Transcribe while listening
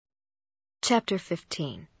Chapter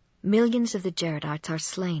 15. Millions of the Jaredites are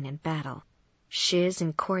slain in battle. Shiz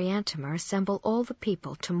and Coriantumr assemble all the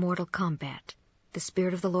people to mortal combat. The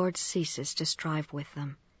Spirit of the Lord ceases to strive with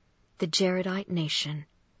them. The Jaredite nation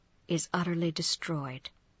is utterly destroyed.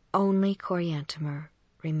 Only Coriantumr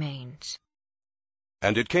remains.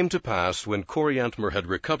 And it came to pass, when Coriantumr had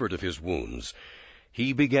recovered of his wounds,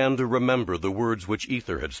 he began to remember the words which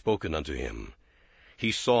Ether had spoken unto him.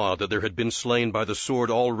 He saw that there had been slain by the sword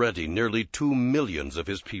already nearly 2 millions of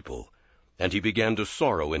his people, and he began to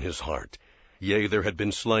sorrow in his heart. Yea, there had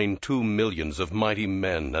been slain 2 millions of mighty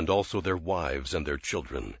men, and also their wives and their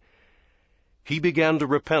children. He began to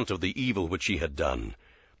repent of the evil which he had done.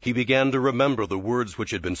 He began to remember the words which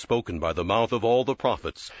had been spoken by the mouth of all the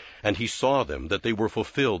prophets, and he saw them, that they were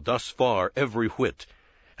fulfilled thus far every whit,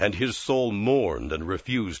 and his soul mourned and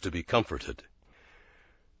refused to be comforted.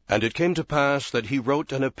 And it came to pass that he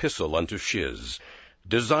wrote an epistle unto Shiz,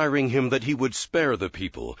 desiring him that he would spare the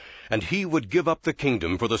people, and he would give up the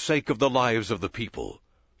kingdom for the sake of the lives of the people.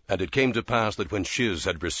 And it came to pass that when Shiz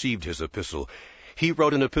had received his epistle, he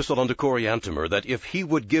wrote an epistle unto Coriantumr, that if he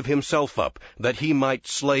would give himself up, that he might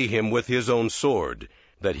slay him with his own sword,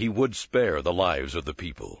 that he would spare the lives of the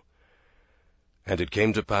people. And it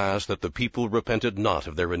came to pass that the people repented not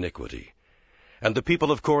of their iniquity. And the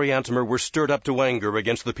people of Coriantumr were stirred up to anger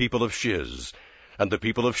against the people of Shiz, and the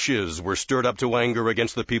people of Shiz were stirred up to anger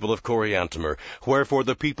against the people of Coriantumr, wherefore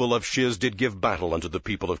the people of Shiz did give battle unto the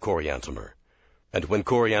people of Coriantumr. And when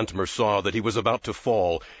Coriantumr saw that he was about to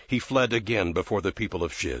fall, he fled again before the people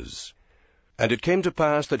of Shiz. And it came to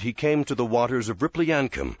pass that he came to the waters of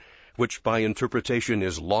Ripliancum, which by interpretation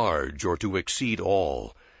is large, or to exceed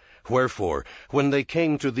all. Wherefore, when they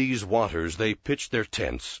came to these waters, they pitched their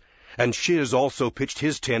tents, and Shiz also pitched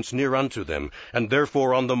his tents near unto them, and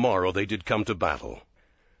therefore on the morrow they did come to battle.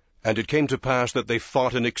 And it came to pass that they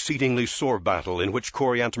fought an exceedingly sore battle, in which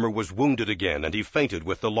Coriantumr was wounded again, and he fainted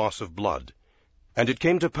with the loss of blood. And it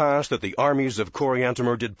came to pass that the armies of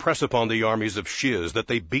Coriantumr did press upon the armies of Shiz, that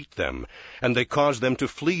they beat them, and they caused them to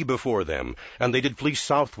flee before them, and they did flee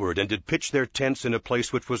southward, and did pitch their tents in a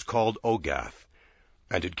place which was called Ogath.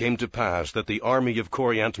 And it came to pass that the army of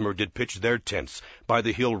Coriantumr did pitch their tents by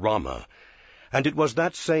the hill Ramah. And it was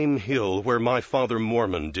that same hill where my father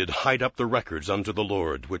Mormon did hide up the records unto the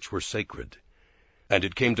Lord, which were sacred. And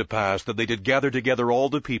it came to pass that they did gather together all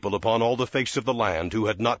the people upon all the face of the land, who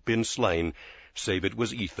had not been slain, save it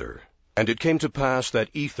was Ether. And it came to pass that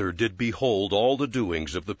Ether did behold all the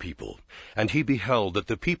doings of the people. And he beheld that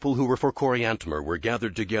the people who were for Coriantumr were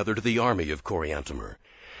gathered together to the army of Coriantumr,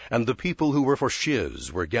 and the people who were for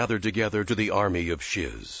Shiz were gathered together to the army of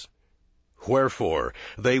Shiz. Wherefore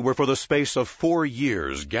they were for the space of 4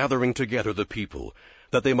 years gathering together the people,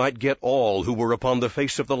 that they might get all who were upon the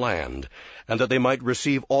face of the land, and that they might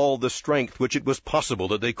receive all the strength which it was possible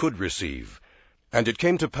that they could receive. And it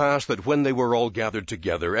came to pass that when they were all gathered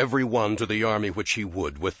together, every one to the army which he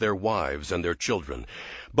would, with their wives and their children,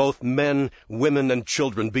 both men, women, and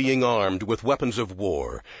children being armed with weapons of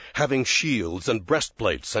war, having shields and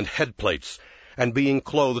breastplates and headplates, and being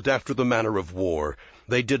clothed after the manner of war,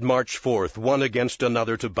 they did march forth one against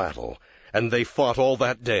another to battle, and they fought all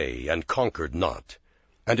that day, and conquered not.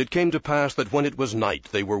 And it came to pass that when it was night,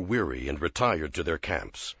 they were weary, and retired to their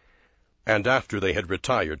camps. And after they had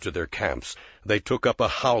retired to their camps, they took up a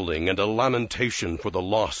howling and a lamentation for the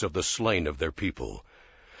loss of the slain of their people.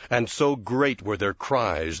 And so great were their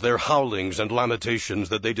cries, their howlings and lamentations,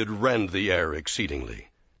 that they did rend the air exceedingly.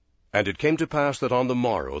 And it came to pass that on the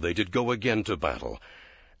morrow they did go again to battle,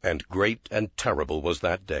 and great and terrible was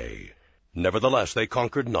that day. Nevertheless they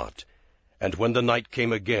conquered not. And when the night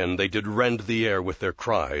came again, they did rend the air with their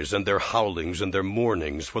cries, and their howlings and their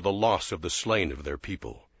mournings for the loss of the slain of their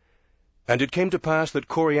people. And it came to pass that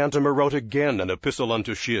Coriantumr wrote again an epistle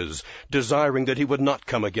unto Shiz, desiring that he would not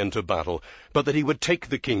come again to battle, but that he would take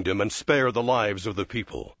the kingdom and spare the lives of the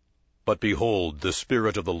people. But behold, the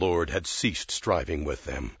Spirit of the Lord had ceased striving with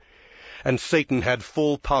them. And Satan had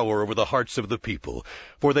full power over the hearts of the people,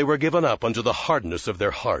 for they were given up unto the hardness of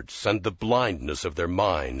their hearts, and the blindness of their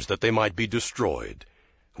minds, that they might be destroyed.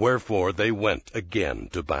 Wherefore they went again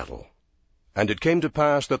to battle. And it came to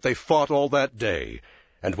pass that they fought all that day,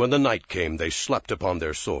 and when the night came, they slept upon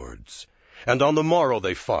their swords. And on the morrow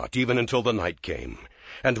they fought, even until the night came.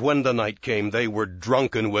 And when the night came, they were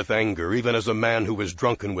drunken with anger, even as a man who is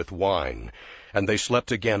drunken with wine. And they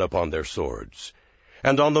slept again upon their swords.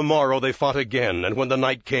 And on the morrow they fought again, and when the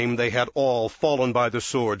night came, they had all fallen by the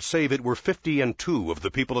sword, save it were 52 of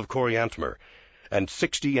the people of Coriantumr, and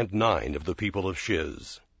 69 of the people of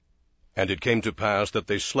Shiz. And it came to pass that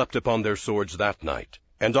they slept upon their swords that night.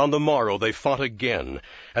 And on the morrow they fought again,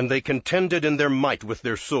 and they contended in their might with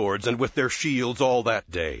their swords and with their shields all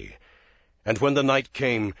that day. And when the night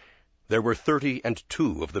came, there were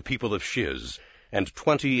 32 of the people of Shiz, and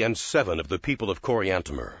 27 of the people of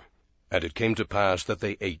Coriantumr. And it came to pass that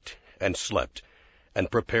they ate and slept,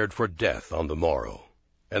 and prepared for death on the morrow.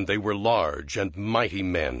 And they were large and mighty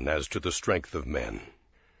men as to the strength of men.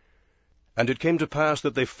 And it came to pass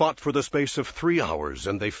that they fought for the space of 3 hours,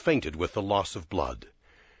 and they fainted with the loss of blood.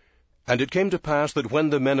 And it came to pass that when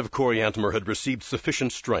the men of Coriantumr had received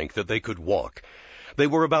sufficient strength that they could walk, they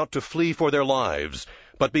were about to flee for their lives.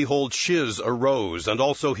 But behold, Shiz arose, and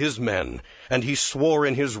also his men, and he swore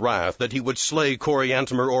in his wrath that he would slay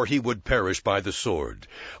Coriantumr, or he would perish by the sword.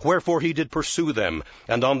 Wherefore he did pursue them,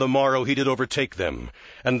 and on the morrow he did overtake them,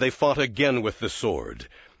 and they fought again with the sword.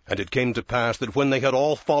 And it came to pass that when they had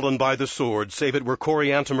all fallen by the sword, save it were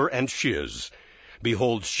Coriantumr and Shiz,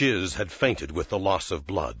 behold, Shiz had fainted with the loss of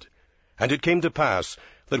blood. And it came to pass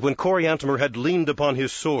that when Coriantumr had leaned upon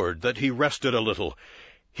his sword, that he rested a little,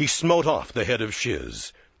 he smote off the head of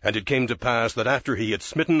Shiz. And it came to pass that after he had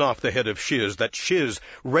smitten off the head of Shiz, that Shiz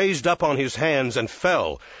raised up on his hands and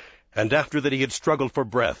fell, and after that he had struggled for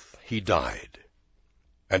breath, he died.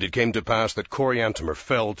 And it came to pass that Coriantumr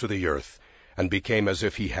fell to the earth, and became as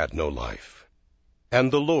if he had no life.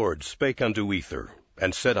 And the Lord spake unto Ether,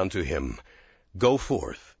 and said unto him, Go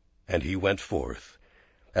forth. And he went forth,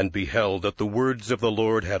 and beheld that the words of the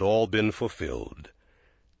Lord had all been fulfilled.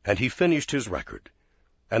 And he finished his record,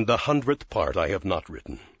 and the 100th part I have not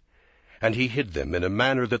written. And he hid them in a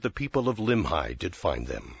manner that the people of Limhi did find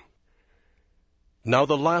them. Now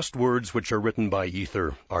the last words which are written by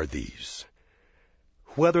Ether are these: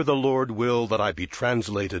 Whether the Lord will that I be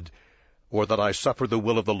translated, or that I suffer the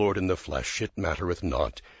will of the Lord in the flesh, it mattereth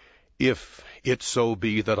not, if it so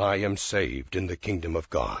be that I am saved in the kingdom of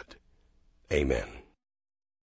God. Amen.